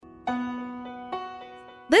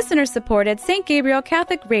Listener-supported St. Gabriel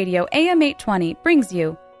Catholic Radio AM 820 brings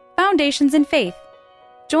you Foundations in Faith.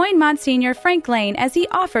 Join Monsignor Frank Lane as he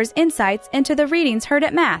offers insights into the readings heard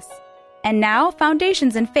at Mass. And now,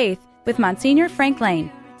 Foundations in Faith with Monsignor Frank Lane.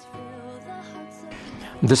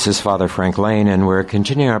 This is Father Frank Lane, and we're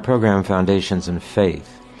continuing our program, Foundations in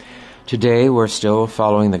Faith. Today, we're still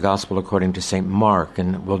following the Gospel according to St. Mark,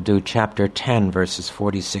 and we'll do chapter 10, verses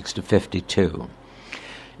 46 to 52.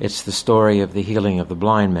 It's the story of the healing of the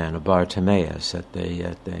blind man of Bartimaeus at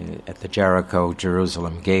the Jericho,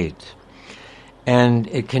 Jerusalem gate. And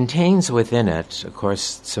it contains within it, of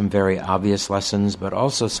course, some very obvious lessons, but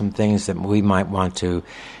also some things that we might want to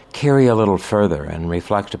carry a little further and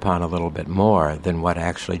reflect upon a little bit more than what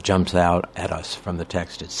actually jumps out at us from the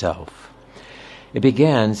text itself. It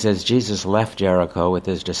begins as Jesus left Jericho with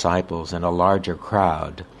his disciples and a larger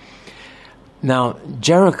crowd. Now,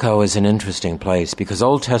 Jericho is an interesting place because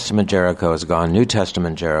Old Testament Jericho is gone, New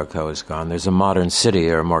Testament Jericho is gone. There's a modern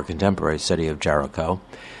city or a more contemporary city of Jericho,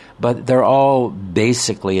 but they're all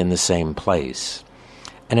basically in the same place.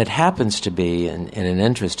 And it happens to be, in an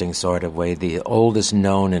interesting sort of way, the oldest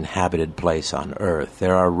known inhabited place on earth.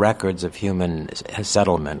 There are records of human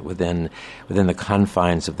settlement within the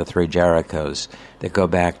confines of the three Jerichos that go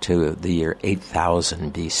back to the year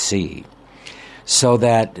 8000 BC. So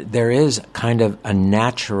that there is kind of a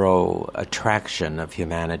natural attraction of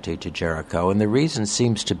humanity to Jericho, and the reason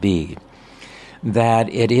seems to be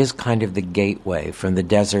that it is kind of the gateway from the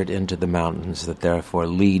desert into the mountains that therefore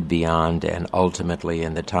lead beyond and ultimately,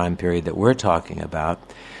 in the time period that we're talking about,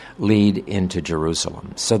 lead into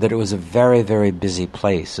Jerusalem. So that it was a very, very busy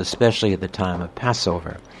place, especially at the time of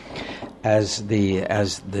Passover, as the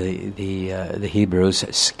Hebrews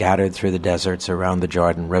scattered through the deserts around the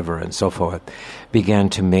Jordan River and so forth, began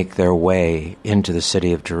to make their way into the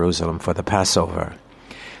city of Jerusalem for the Passover.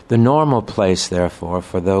 The normal place, therefore,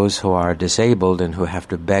 for those who are disabled and who have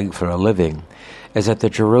to beg for a living is at the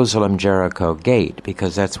Jerusalem-Jericho gate,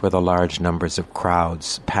 because that's where the large numbers of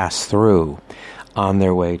crowds pass through on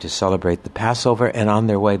their way to celebrate the Passover and on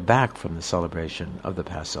their way back from the celebration of the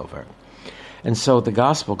Passover. And so the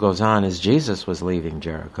gospel goes on as Jesus was leaving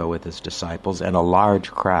Jericho with his disciples and a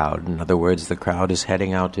large crowd. In other words, the crowd is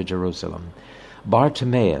heading out to Jerusalem.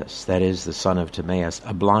 Bartimaeus, that is the son of Timaeus,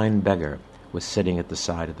 a blind beggar, was sitting at the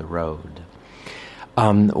side of the road.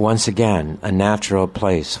 Once again, a natural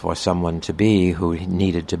place for someone to be who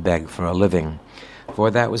needed to beg for a living.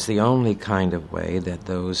 For that was the only kind of way that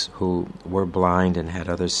those who were blind and had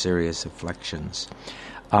other serious afflictions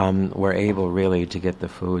were able really to get the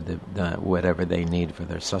food, whatever they need for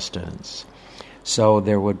their sustenance. So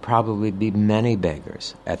there would probably be many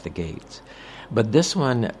beggars at the gates. But this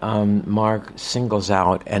one, Mark singles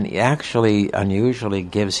out and actually unusually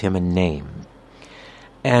gives him a name.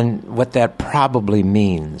 And what that probably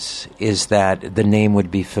means is that the name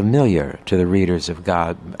would be familiar to the readers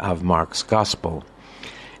of Mark's Gospel.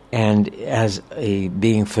 And as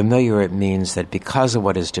being familiar, it means that because of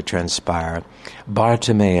what is to transpire,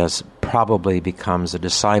 Bartimaeus probably becomes a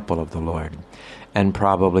disciple of the Lord and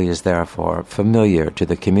probably is therefore familiar to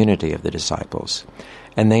the community of the disciples.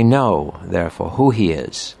 And they know, therefore, who he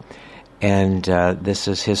is. And this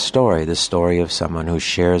is his story, the story of someone who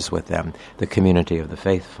shares with them the community of the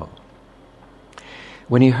faithful.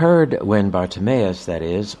 When Bartimaeus, that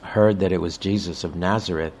is, heard that it was Jesus of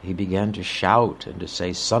Nazareth, he began to shout and to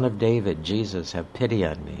say, "Son of David, Jesus, have pity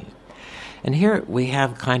on me." And here we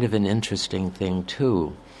have kind of an interesting thing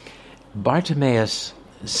too. Bartimaeus,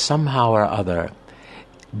 somehow or other,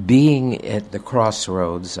 being at the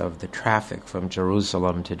crossroads of the traffic from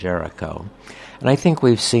Jerusalem to Jericho, and I think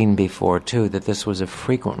we've seen before too that this was a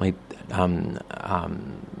frequently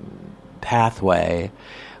pathway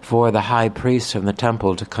for the high priests from the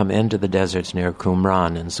temple to come into the deserts near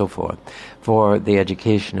Qumran and so forth, for the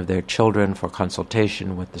education of their children, for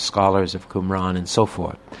consultation with the scholars of Qumran and so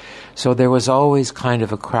forth. So there was always kind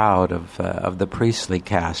of a crowd of the priestly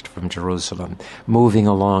caste from Jerusalem moving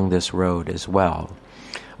along this road as well.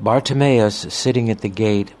 Bartimaeus, sitting at the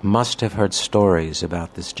gate, must have heard stories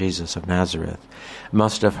about this Jesus of Nazareth,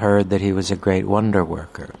 must have heard that he was a great wonder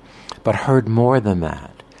worker, but heard more than that,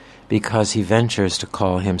 because he ventures to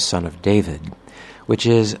call him Son of David, which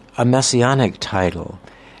is a messianic title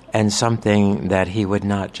and something that he would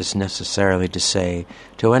not just necessarily to say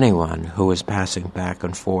to anyone who was passing back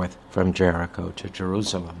and forth from Jericho to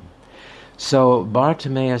Jerusalem. So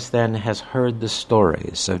Bartimaeus then has heard the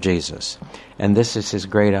stories of Jesus, and this is his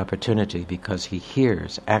great opportunity because he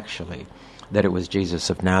hears actually that it was Jesus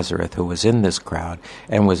of Nazareth who was in this crowd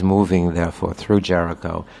and was moving therefore through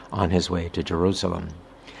Jericho on his way to Jerusalem.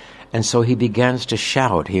 And so he begins to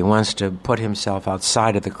shout. He wants to put himself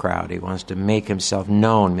outside of the crowd. He wants to make himself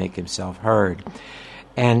known, make himself heard.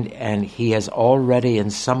 And he has already, in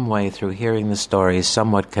some way, through hearing the story,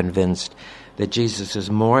 somewhat convinced that Jesus is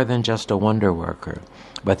more than just a wonder worker,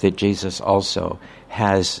 but that Jesus also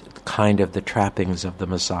has kind of the trappings of the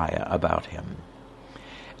Messiah about him.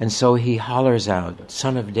 And so he hollers out,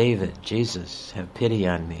 "Son of David, Jesus, have pity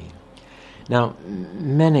on me." Now,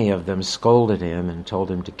 many of them scolded him and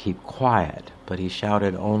told him to keep quiet, but he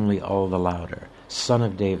shouted only all the louder, "Son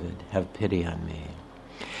of David, have pity on me."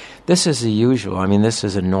 This is the usual, this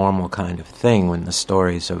is a normal kind of thing when the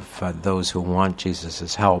stories of those who want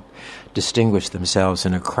Jesus' help distinguish themselves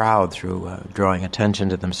in a crowd through drawing attention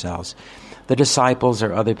to themselves. The disciples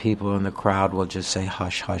or other people in the crowd will just say,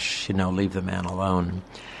 "Hush, hush, leave the man alone."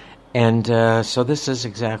 And so this is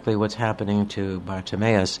exactly what's happening to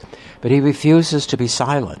Bartimaeus. But he refuses to be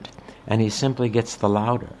silent, and he simply gets the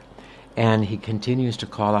louder. And he continues to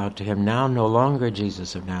call out to him, now no longer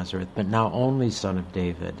Jesus of Nazareth, but now only Son of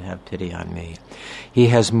David, have pity on me. He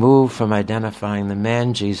has moved from identifying the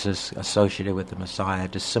man Jesus associated with the Messiah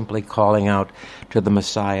to simply calling out to the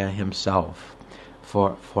Messiah himself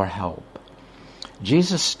for help.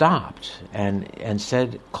 Jesus stopped and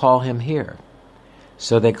said, "Call him here."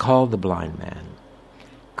 So they called the blind man.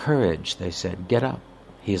 "Courage," they said, "get up.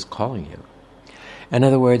 He is calling you." In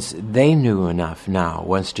other words, they knew enough now,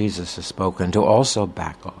 once Jesus has spoken, to also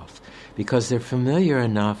back off, because they're familiar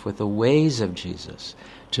enough with the ways of Jesus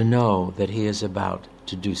to know that he is about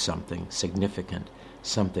to do something significant,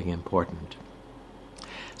 something important.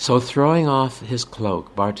 So throwing off his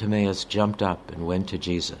cloak, Bartimaeus jumped up and went to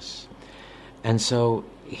Jesus. And so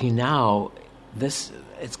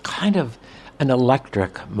it's kind of an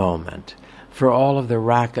electric moment. For all of the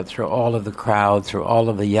racket, through all of the crowd, through all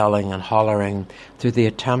of the yelling and hollering, through the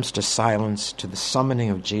attempts to silence, to the summoning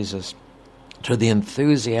of Jesus, to the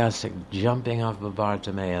enthusiastic jumping off of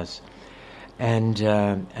Bartimaeus, and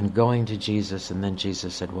going to Jesus, and then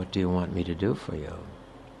Jesus said, "What do you want me to do for you?"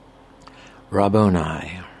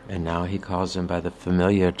 Rabboni, and now he calls him by the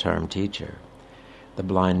familiar term teacher. The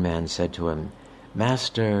blind man said to him,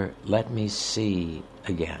 "Master, let me see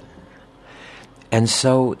again." And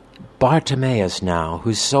so Bartimaeus now,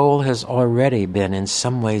 whose soul has already been in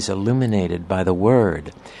some ways illuminated by the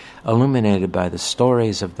Word, illuminated by the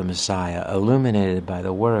stories of the Messiah, illuminated by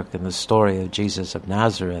the work and the story of Jesus of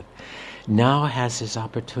Nazareth, now has his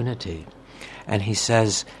opportunity. And he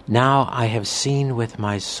says, "Now I have seen with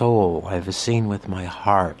my soul, I have seen with my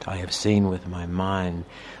heart, I have seen with my mind.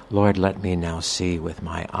 Lord, let me now see with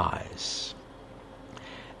my eyes."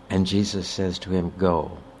 And Jesus says to him,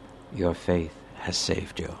 "Go, your faith has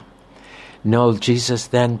saved you." No, Jesus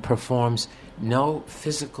then performs no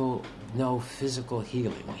physical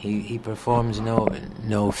healing. He performs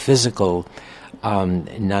no physical,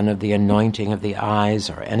 none of the anointing of the eyes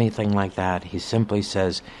or anything like that. He simply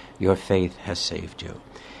says, "Your faith has saved you."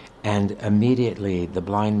 And immediately the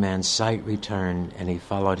blind man's sight returned, and he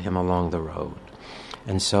followed him along the road.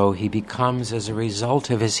 And so he becomes, as a result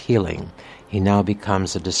of his healing, he now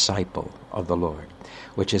becomes a disciple of the Lord.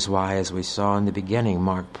 Which is why, as we saw in the beginning,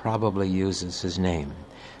 Mark probably uses his name,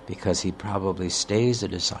 because he probably stays a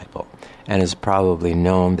disciple and is probably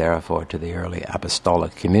known, therefore, to the early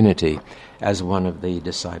apostolic community as one of the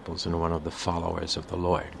disciples and one of the followers of the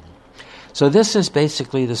Lord. So this is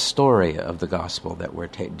basically the story of the gospel that we're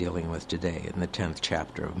dealing with today in the 10th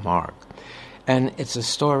chapter of Mark. And it's a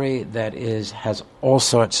story that has all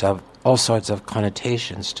sorts of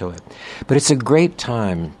connotations to it. But it's a great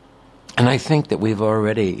time. And I think that we've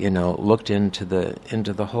already, looked into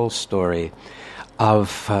the whole story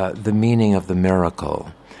of the meaning of the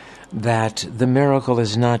miracle. That the miracle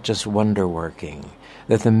is not just wonder working.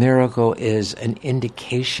 That the miracle is an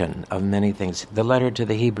indication of many things. The letter to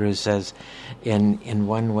the Hebrews says, in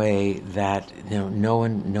one way, that no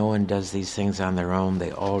one does these things on their own.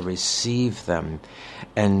 They all receive them.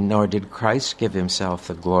 And nor did Christ give himself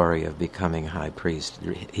the glory of becoming high priest,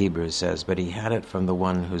 Hebrews says, but he had it from the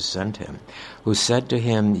one who sent him, who said to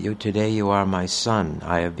him, "Today you are my son,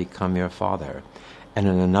 I have become your father." And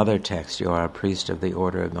in another text, "You are a priest of the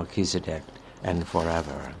order of Melchizedek, and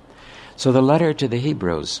forever." So the letter to the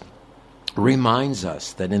Hebrews reminds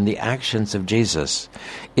us that in the actions of Jesus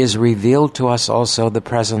is revealed to us also the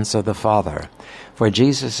presence of the Father. For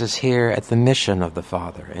Jesus is here at the mission of the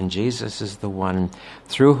Father, and Jesus is the one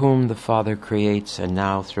through whom the Father creates and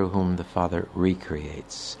now through whom the Father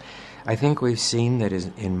recreates. I think we've seen that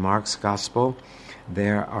in Mark's Gospel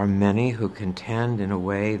there are many who contend in a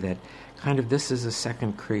way that this is a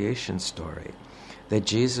second creation story, that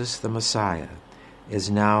Jesus the Messiah is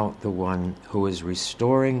now the one who is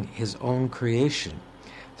restoring his own creation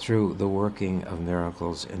through the working of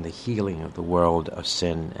miracles and the healing of the world of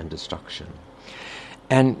sin and destruction.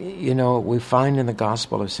 And, we find in the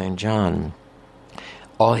Gospel of St. John,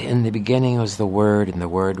 in the beginning was the Word, and the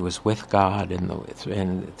Word was with God,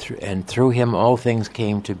 and through him all things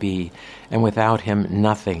came to be, and without him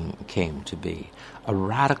nothing came to be. A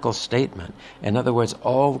radical statement. In other words,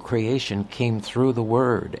 all creation came through the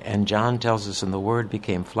Word, and John tells us, and the Word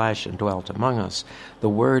became flesh and dwelt among us. The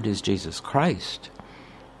Word is Jesus Christ,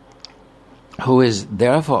 who is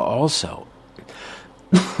therefore also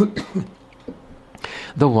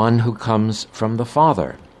the one who comes from the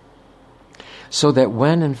Father. So that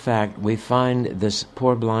when, in fact, we find this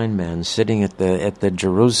poor blind man sitting at the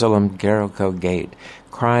Jerusalem Jericho gate,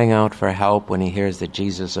 crying out for help when he hears that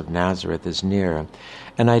Jesus of Nazareth is near,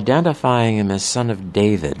 and identifying him as Son of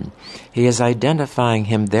David, he is identifying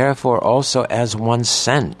him, therefore, also as one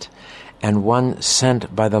sent, and one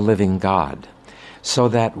sent by the living God. So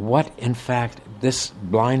that what, in fact, this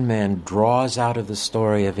blind man draws out of the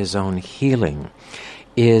story of his own healing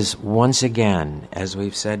is, once again, as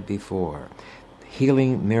we've said before,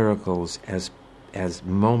 healing miracles as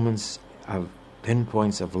moments of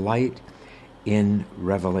pinpoints of light in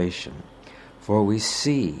revelation. For we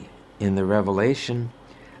see in the revelation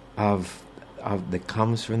of that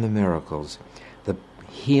comes from the miracles the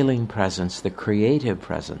healing presence, the creative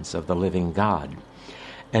presence of the living God.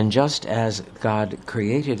 And just as God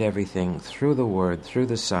created everything through the Word, through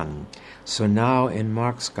the Son, so now in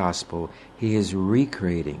Mark's Gospel, he is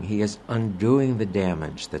recreating, he is undoing the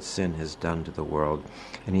damage that sin has done to the world,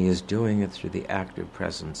 and he is doing it through the active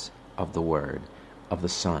presence of the Word, of the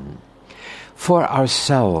Son. For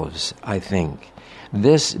ourselves, I think,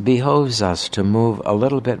 this behoves us to move a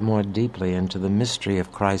little bit more deeply into the mystery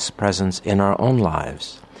of Christ's presence in our own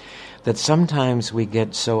lives. That sometimes we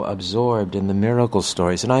get so absorbed in the miracle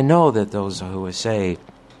stories. And I know that those who say,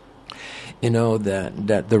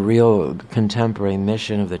 that the real contemporary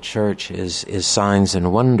mission of the Church is signs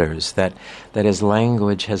and wonders, that as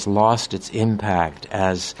language has lost its impact,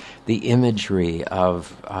 as the imagery of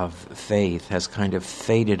faith has kind of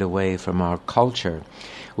faded away from our culture.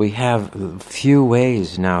 We have few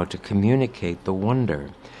ways now to communicate the wonder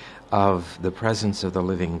of the presence of the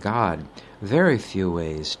living God. Very few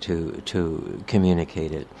ways to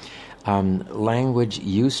communicate it. Language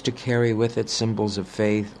used to carry with it symbols of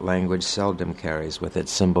faith. Language seldom carries with it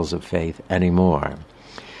symbols of faith anymore.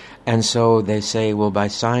 And so they say, well, by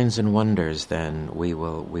signs and wonders, then we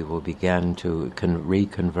will begin to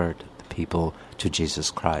reconvert the people to Jesus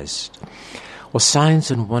Christ. Well, signs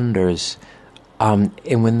and wonders, and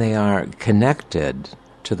when they are connected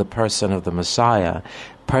to the person of the Messiah,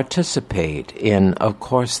 participate in, of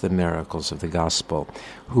course, the miracles of the gospel,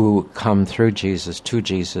 who come through Jesus, to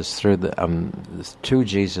Jesus, to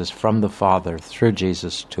Jesus, from the Father, through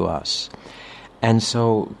Jesus to us. And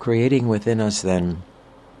so creating within us then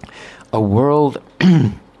a world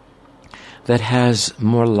that has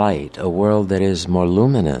more light, a world that is more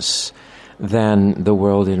luminous than the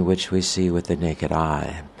world in which we see with the naked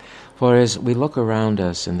eye. For as we look around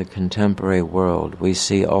us in the contemporary world, we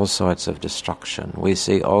see all sorts of destruction. We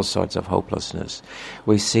see all sorts of hopelessness.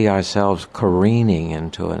 We see ourselves careening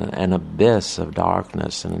into an abyss of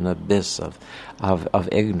darkness and an abyss of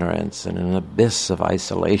ignorance and an abyss of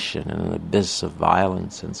isolation and an abyss of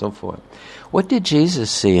violence and so forth. What did Jesus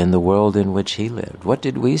see in the world in which he lived? What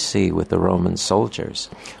did we see with the Roman soldiers?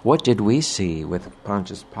 What did we see with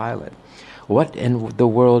Pontius Pilate? What in the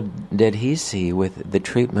world did he see with the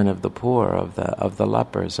treatment of the poor, of the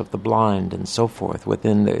lepers, of the blind, and so forth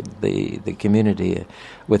within the community,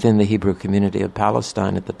 within the Hebrew community of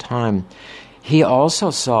Palestine at the time? He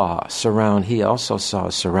also saw surrounding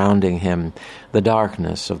him the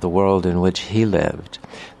darkness of the world in which he lived,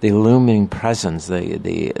 the looming presence, the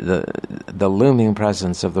looming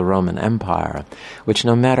presence of the Roman Empire, which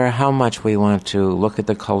no matter how much we want to look at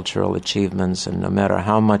the cultural achievements, and no matter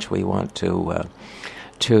how much we want to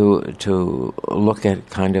look at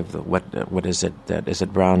kind of what is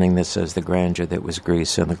it Browning that says the grandeur that was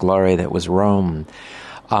Greece and the glory that was Rome.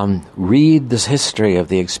 Read this history of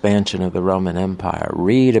the expansion of the Roman Empire.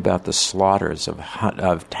 Read about the slaughters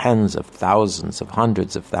of tens of thousands, of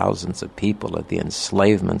hundreds of thousands of people, of the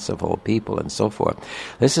enslavements of whole people, and so forth.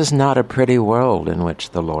 This is not a pretty world in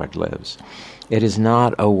which the Lord lives. It is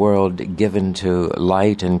not a world given to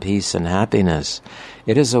light and peace and happiness.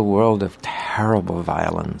 It is a world of terrible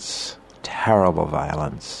violence,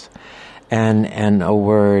 and a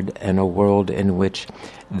world in which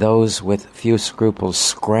those with few scruples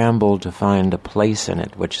scramble to find a place in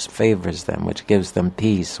it which favors them, which gives them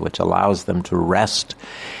peace, which allows them to rest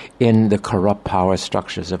in the corrupt power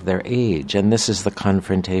structures of their age. And this is the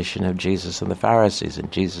confrontation of Jesus and the Pharisees,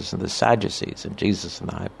 and Jesus and the Sadducees, and Jesus and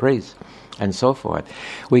the high priests, and so forth.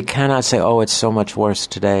 We cannot say, oh, it's so much worse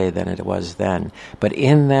today than it was then. But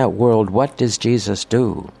in that world, what does Jesus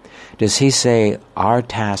do? Does he say, our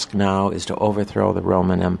task now is to overthrow the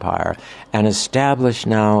Roman Empire and reestablish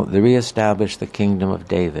the kingdom of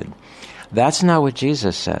David? That's not what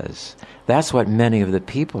Jesus says. That's what many of the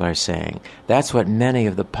people are saying. That's what many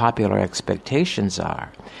of the popular expectations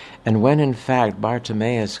are. And when in fact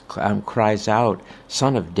Bartimaeus cries out,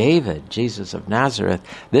 Son of David, Jesus of Nazareth,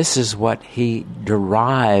 this is what he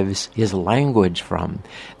derives his language from.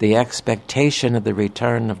 The expectation of the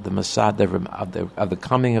return of the Messiah, of the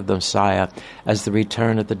coming of the Messiah as the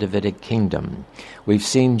return of the Davidic kingdom. We've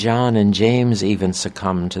seen John and James even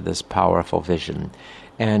succumb to this powerful vision.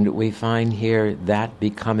 And we find here that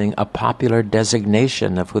becoming a popular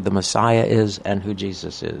designation of who the Messiah is and who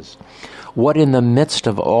Jesus is. What in the midst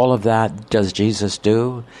of all of that does Jesus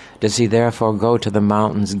do? Does he therefore go to the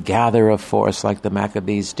mountains, gather a force like the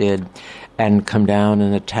Maccabees did, and come down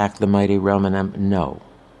and attack the mighty Roman Empire?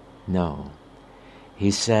 No.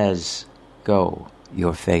 He says, go,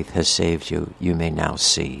 your faith has saved you, you may now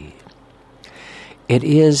see. It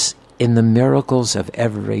is in the miracles of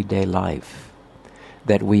everyday life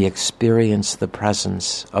that we experience the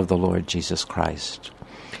presence of the Lord Jesus Christ.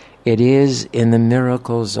 It is in the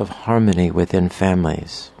miracles of harmony within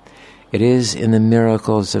families. It is in the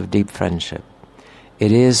miracles of deep friendship.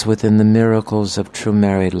 It is within the miracles of true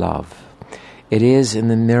married love. It is in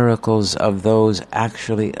the miracles of those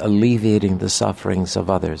actually alleviating the sufferings of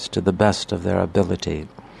others to the best of their ability.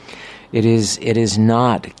 It is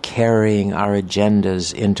not carrying our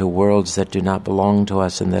agendas into worlds that do not belong to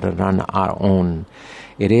us and that are not our own.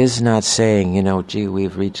 It is not saying, gee,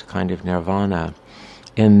 we've reached kind of nirvana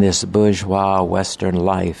in this bourgeois Western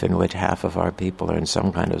life in which half of our people are in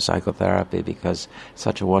some kind of psychotherapy because it's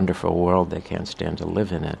such a wonderful world they can't stand to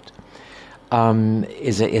live in it.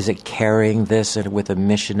 Is it carrying this with a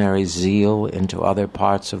missionary zeal into other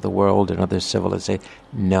parts of the world and other civilizations?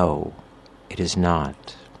 No, it is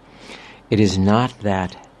not. It is not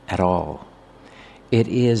that at all. It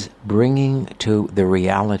is bringing to the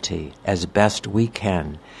reality as best we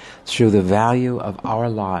can through the value of our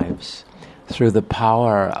lives, through the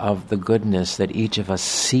power of the goodness that each of us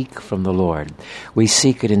seek from the Lord. We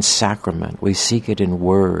seek it in sacrament. We seek it in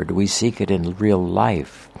word. We seek it in real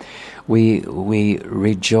life. We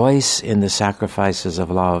rejoice in the sacrifices of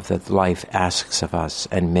love that life asks of us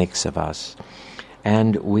and makes of us.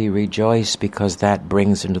 And we rejoice because that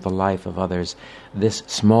brings into the life of others this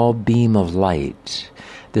small beam of light,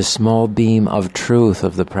 this small beam of truth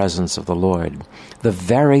of the presence of the Lord. The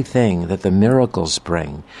very thing that the miracles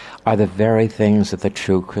bring are the very things that the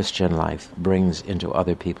true Christian life brings into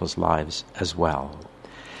other people's lives as well.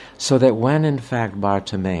 So that when in fact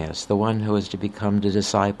Bartimaeus, the one who is to become the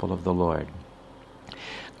disciple of the Lord,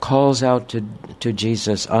 calls out to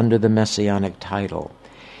Jesus under the messianic title,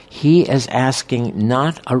 he is asking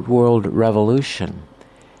not a world revolution.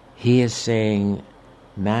 He is saying,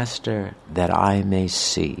 Master, that I may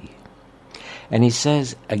see. And he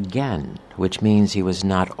says again, which means he was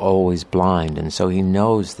not always blind, and so he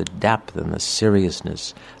knows the depth and the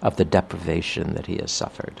seriousness of the deprivation that he has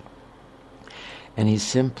suffered. And he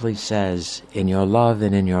simply says, in your love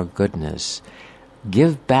and in your goodness,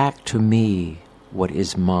 give back to me what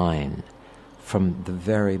is mine from the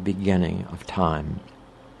very beginning of time,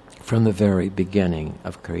 from the very beginning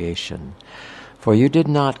of creation. For you did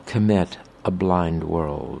not commit a blind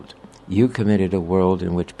world. You committed a world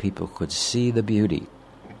in which people could see the beauty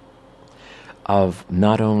of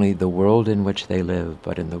not only the world in which they live,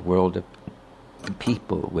 but in the world of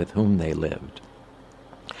people with whom they lived.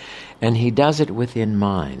 And he does it within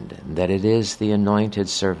mind, that it is the anointed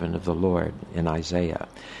servant of the Lord in Isaiah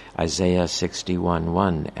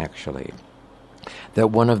 61:1 actually, that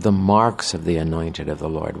one of the marks of the anointed of the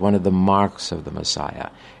Lord, one of the marks of the Messiah,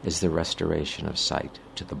 is the restoration of sight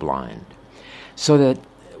to the blind. So that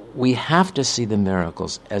we have to see the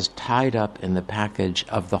miracles as tied up in the package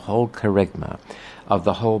of the whole kerygma, of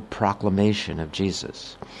the whole proclamation of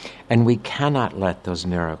Jesus. And we cannot let those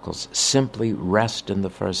miracles simply rest in the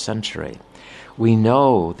first century. We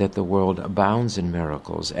know that the world abounds in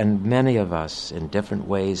miracles, and many of us, in different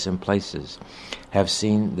ways and places, have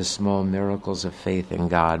seen the small miracles of faith in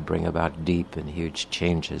God bring about deep and huge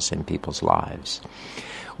changes in people's lives.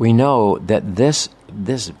 We know that this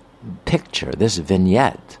picture, this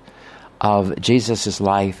vignette of Jesus'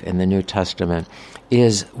 life in the New Testament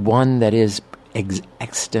is one that is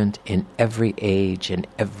extant in every age, in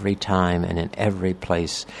every time, and in every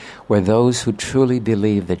place, where those who truly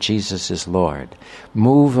believe that Jesus is Lord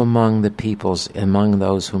move among the peoples, among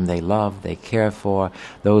those whom they love, they care for,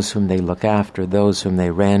 those whom they look after, those whom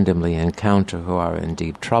they randomly encounter who are in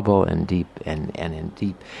deep trouble and in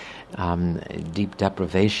deep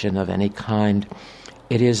deprivation of any kind.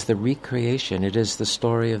 It is the recreation, it is the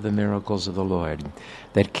story of the miracles of the Lord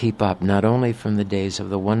that keep up not only from the days of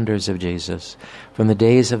the wonders of Jesus, from the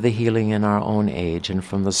days of the healing in our own age, and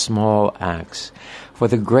from the small acts. For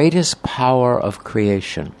the greatest power of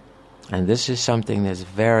creation, and this is something that's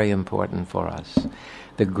very important for us,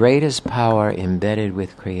 the greatest power embedded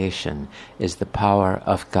with creation is the power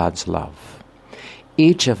of God's love.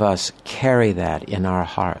 Each of us carry that in our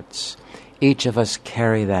hearts. Each of us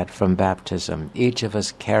carry that from baptism. Each of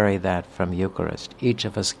us carry that from Eucharist. Each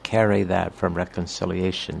of us carry that from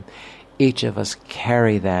reconciliation. Each of us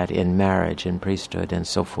carry that in marriage and priesthood and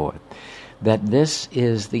so forth. That this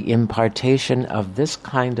is the impartation of this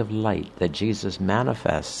kind of light that Jesus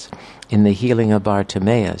manifests in the healing of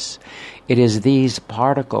Bartimaeus. It is these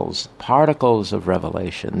particles of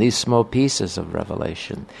revelation, these small pieces of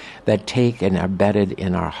revelation that take and are embedded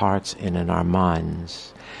in our hearts and in our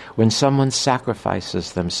minds. When someone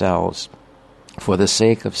sacrifices themselves for the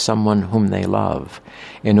sake of someone whom they love,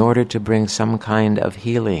 in order to bring some kind of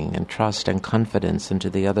healing and trust and confidence into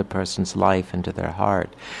the other person's life, into their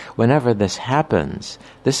heart, whenever this happens,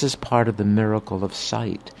 this is part of the miracle of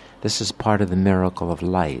sight. This is part of the miracle of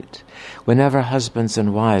light. Whenever husbands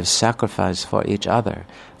and wives sacrifice for each other,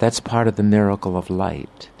 that's part of the miracle of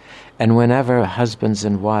light. And whenever husbands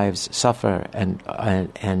and wives suffer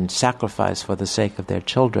and sacrifice for the sake of their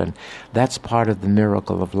children, that's part of the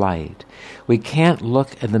miracle of light. We can't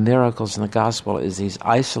look at the miracles in the gospel as these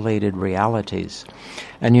isolated realities.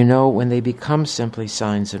 And when they become simply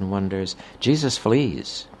signs and wonders, Jesus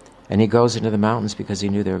flees. And he goes into the mountains because he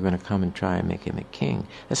knew they were going to come and try and make him a king.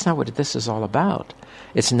 That's not what this is all about.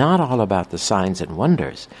 It's not all about the signs and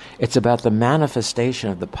wonders. It's about the manifestation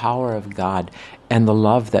of the power of God and the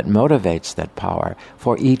love that motivates that power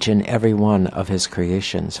for each and every one of his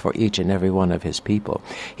creations, for each and every one of his people.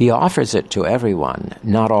 He offers it to everyone,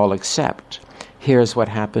 not all accept. Here's what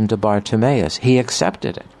happened to Bartimaeus. He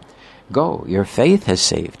accepted it. Go, your faith has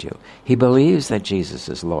saved you. He believes that Jesus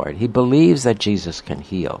is Lord. He believes that Jesus can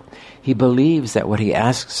heal. He believes that what he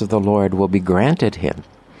asks of the Lord will be granted him.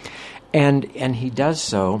 And he does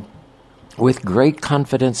so with great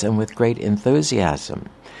confidence and with great enthusiasm.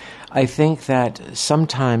 I think that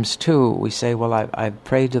sometimes, too, we say, well, I've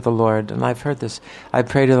prayed to the Lord, and I've heard this, I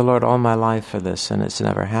prayed to the Lord all my life for this, and it's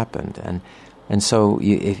never happened. And so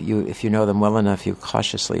if you know them well enough, you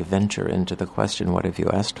cautiously venture into the question, what have you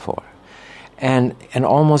asked for? And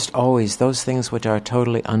almost always those things which are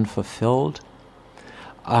totally unfulfilled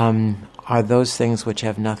are those things which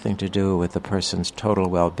have nothing to do with the person's total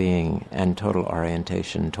well-being and total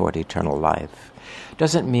orientation toward eternal life.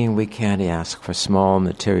 Doesn't mean we can't ask for small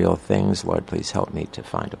material things. Lord, please help me to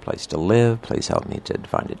find a place to live. Please help me to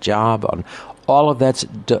find a job. All of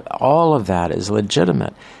that is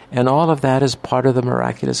legitimate. And all of that is part of the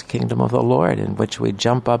miraculous kingdom of the Lord, in which we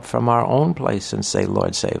jump up from our own place and say,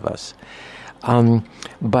 Lord, save us.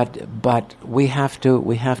 But we have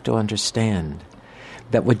to understand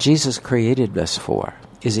that what Jesus created us for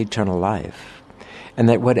is eternal life, and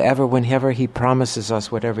that whenever he promises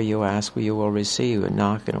us, whatever you ask, you will receive, and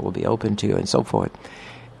knock, and it will be open to you, and so forth.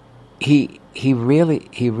 He really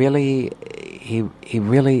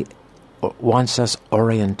wants us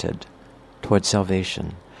oriented towards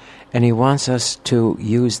salvation, and he wants us to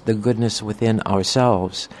use the goodness within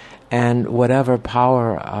ourselves and whatever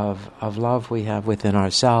power of love we have within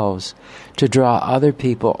ourselves to draw other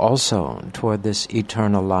people also toward this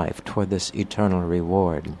eternal life, toward this eternal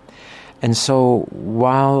reward. And so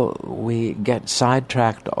while we get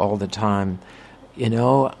sidetracked all the time,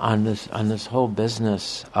 on this whole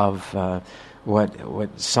business of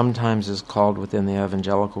what sometimes is called within the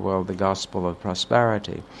evangelical world the gospel of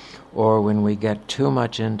prosperity, or when we get too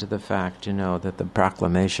much into the fact, that the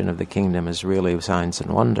proclamation of the kingdom is really signs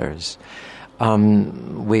and wonders,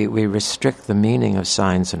 we restrict the meaning of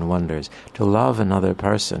signs and wonders. To love another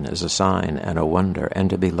person is a sign and a wonder, and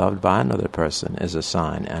to be loved by another person is a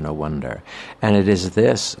sign and a wonder. And it is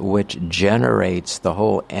this which generates the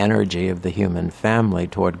whole energy of the human family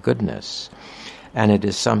toward goodness. And it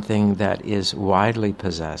is something that is widely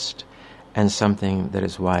possessed and something that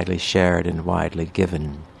is widely shared and widely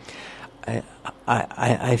given.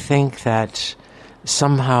 I think that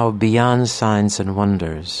somehow beyond signs and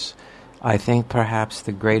wonders, I think perhaps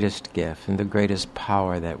the greatest gift and the greatest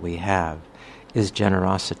power that we have is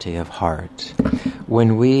generosity of heart.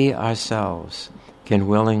 When we ourselves can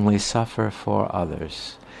willingly suffer for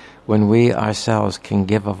others, when we ourselves can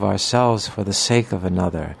give of ourselves for the sake of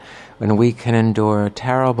another, when we can endure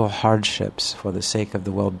terrible hardships for the sake of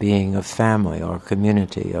the well-being of family or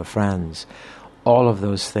community or friends, all of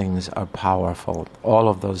those things are powerful. All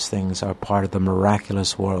of those things are part of the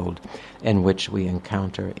miraculous world in which we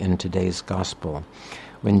encounter in today's gospel.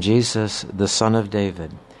 When Jesus, the Son of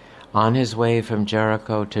David, on his way from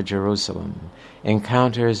Jericho to Jerusalem,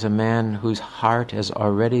 encounters a man whose heart has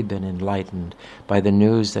already been enlightened by the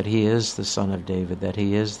news that he is the Son of David, that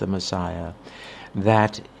he is the Messiah,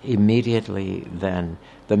 that immediately then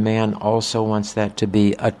the man also wants that to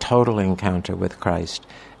be a total encounter with Christ,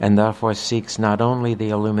 and therefore seeks not only the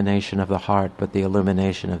illumination of the heart, but the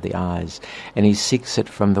illumination of the eyes. And he seeks it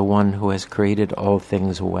from the one who has created all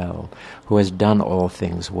things well, who has done all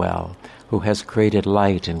things well, who has created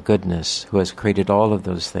light and goodness, who has created all of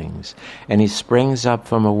those things. And he springs up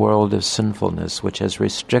from a world of sinfulness which has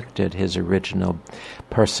restricted his original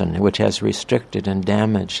person, which has restricted and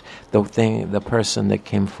damaged the person that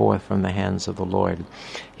came forth from the hands of the Lord.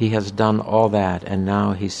 He has done all that, and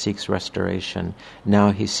now he seeks restoration.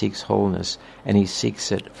 Now he seeks wholeness, and he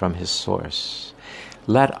seeks it from his source.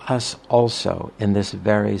 Let us also, in this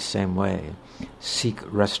very same way, seek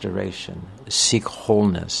restoration, seek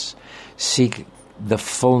wholeness, seek the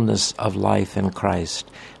fullness of life in Christ,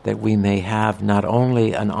 that we may have not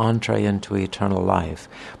only an entree into eternal life,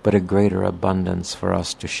 but a greater abundance for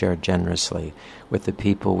us to share generously with the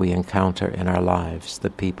people we encounter in our lives,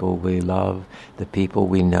 the people we love, the people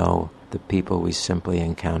we know, the people we simply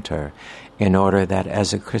encounter, in order that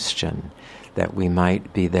as a Christian, that we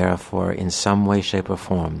might be therefore in some way, shape, or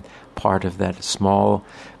form part of that small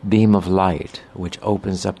beam of light which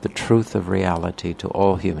opens up the truth of reality to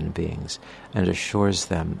all human beings and assures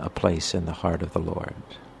them a place in the heart of the Lord.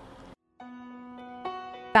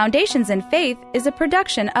 Foundations in Faith is a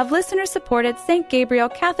production of listener-supported St. Gabriel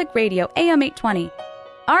Catholic Radio AM 820.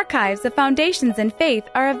 Archives of Foundations in Faith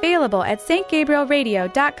are available at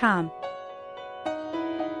stgabrielradio.com.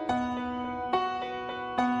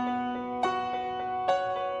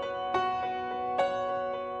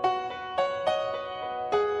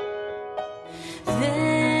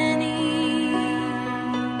 Veni,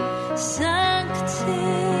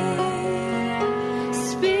 Sancte